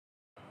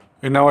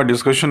In our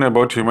discussion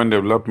about human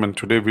development,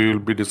 today we will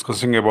be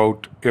discussing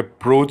about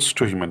approach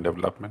to human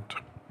development.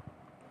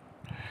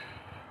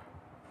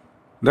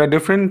 There are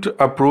different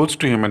approach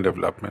to human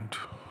development.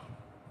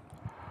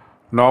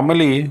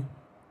 Normally,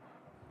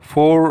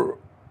 four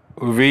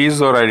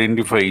ways are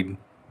identified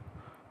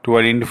to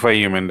identify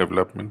human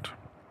development.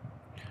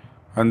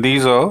 And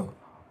these are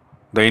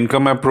the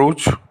income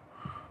approach,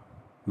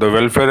 the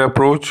welfare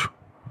approach,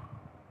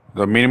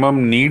 the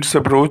minimum needs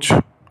approach,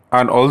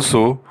 and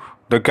also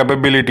the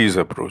capabilities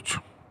approach.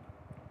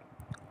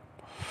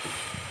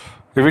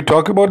 If we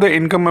talk about the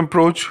income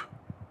approach,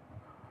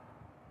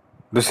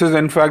 this is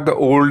in fact the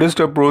oldest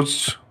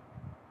approach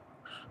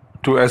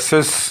to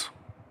assess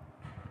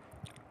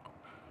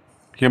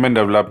human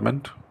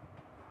development.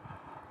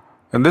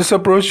 In this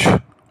approach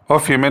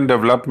of human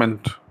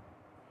development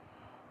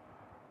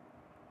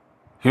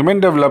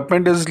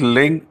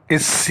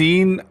is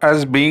seen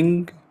as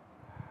being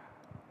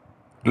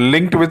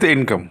linked with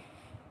income.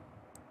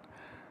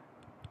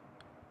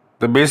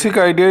 The basic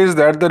idea is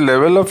that the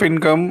level of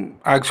income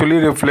actually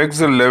reflects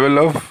the level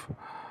of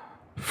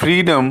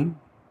freedom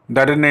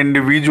that an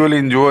individual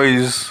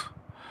enjoys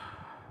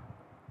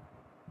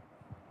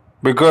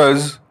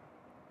because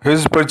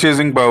his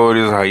purchasing power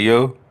is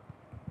higher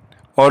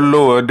or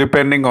lower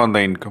depending on the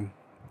income.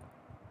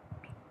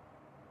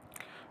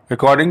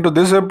 According to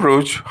this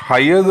approach,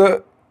 higher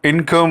the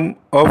income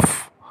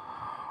of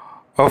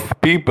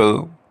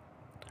people,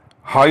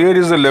 higher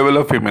is the level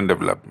of human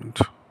development.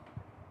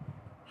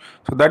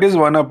 So that is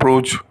one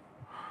approach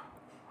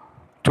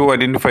to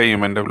identify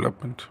human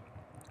development.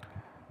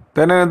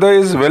 Then another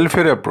is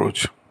welfare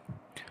approach.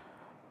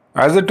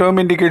 As the term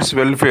indicates,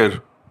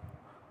 welfare,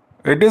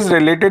 it is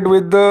related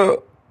with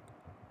the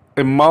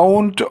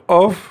amount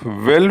of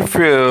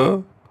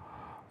welfare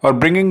or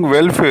bringing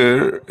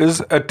welfare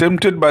is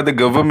attempted by the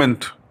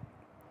government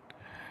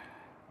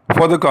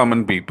for the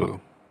common people.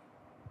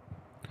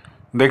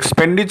 The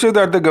expenditure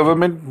that the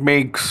government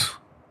makes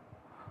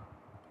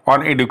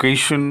on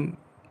education,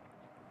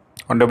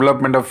 on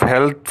development of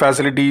health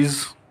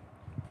facilities,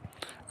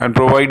 and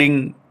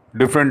providing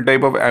different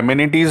type of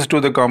amenities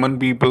to the common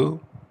people,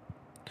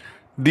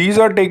 these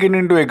are taken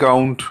into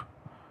account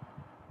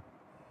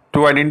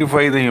to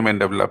identify the human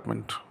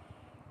development.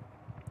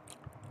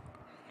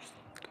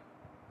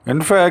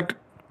 In fact,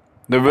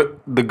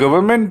 the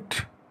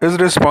government is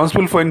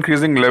responsible for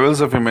increasing levels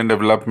of human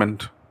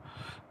development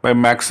by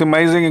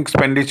maximizing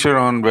expenditure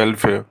on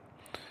welfare.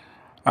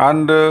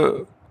 And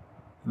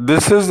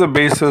this is the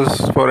basis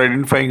for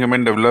identifying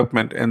human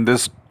development in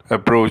this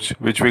approach,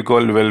 which we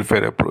call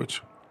welfare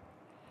approach.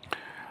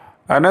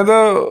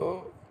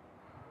 Another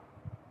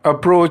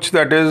approach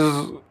that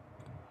is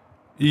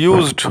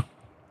used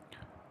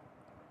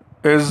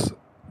is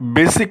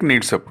basic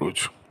needs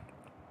approach.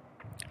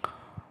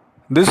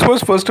 This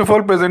was first of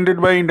all presented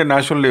by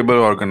International Labour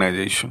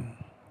Organization.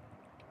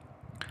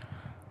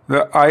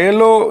 The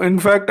ILO in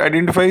fact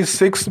identifies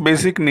 6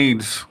 basic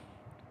needs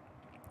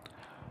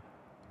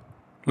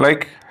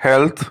like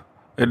health,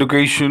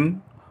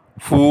 education,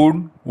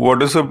 food,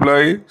 water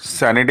supply,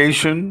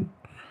 sanitation,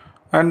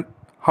 and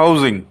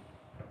housing.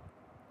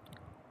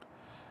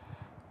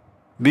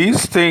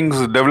 These things,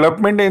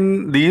 development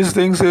in these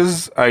things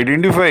is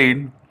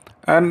identified,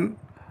 and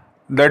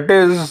that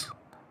is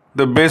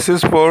the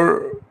basis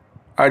for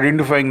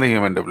identifying the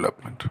human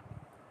development.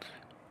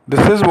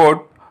 This is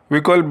what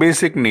we call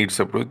basic needs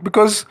approach,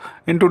 because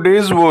in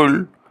today's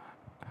world,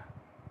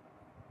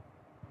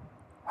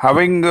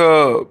 having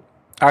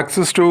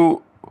access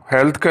to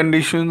health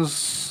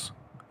conditions,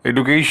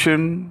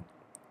 education,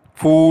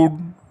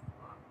 food,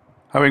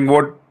 having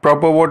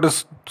proper water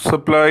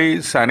supply,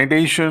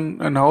 sanitation,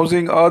 and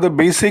housing are the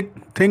basic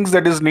things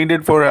that is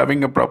needed for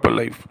having a proper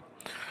life.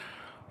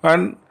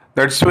 And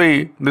that's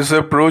why this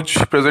approach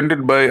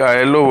presented by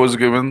ILO was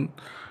given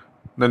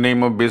the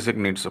name of basic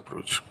needs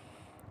approach.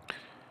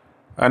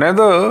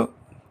 Another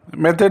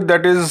method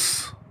that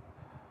is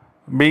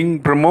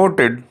being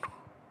promoted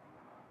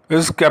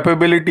is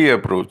capability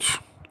approach.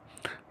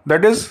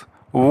 That is,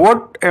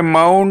 what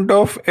amount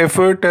of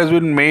effort has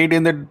been made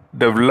in the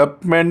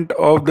development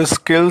of the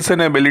skills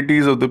and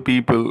abilities of the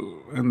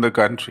people in the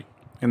country,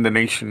 in the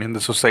nation, in the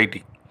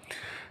society.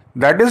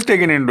 That is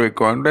taken into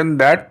account, and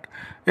that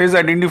is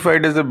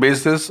identified as the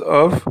basis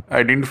of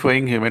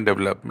identifying human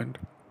development.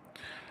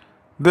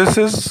 This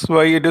is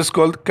why it is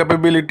called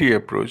capability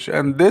approach,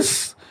 and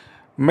this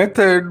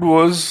method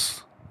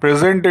was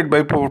presented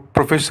by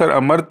Professor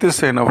Amartya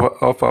Sen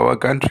of our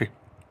country.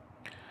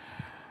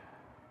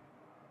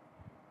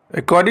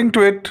 According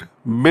to it,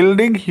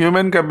 building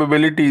human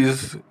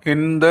capabilities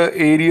in the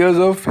areas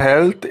of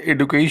health,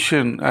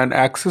 education, and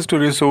access to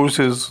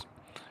resources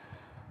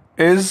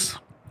is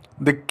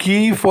the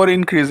key for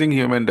increasing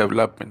human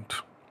development.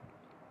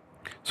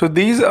 So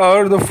these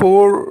are the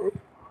 4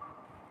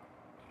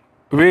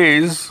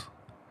 ways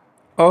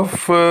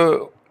of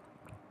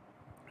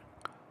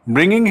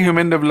bringing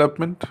human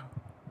development,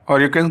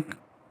 or you can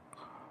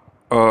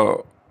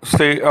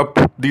say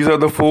these are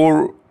the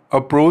 4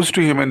 approach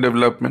to human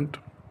development.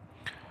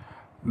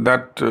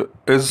 that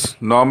is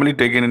normally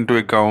taken into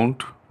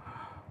account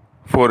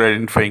for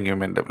identifying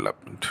human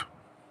development.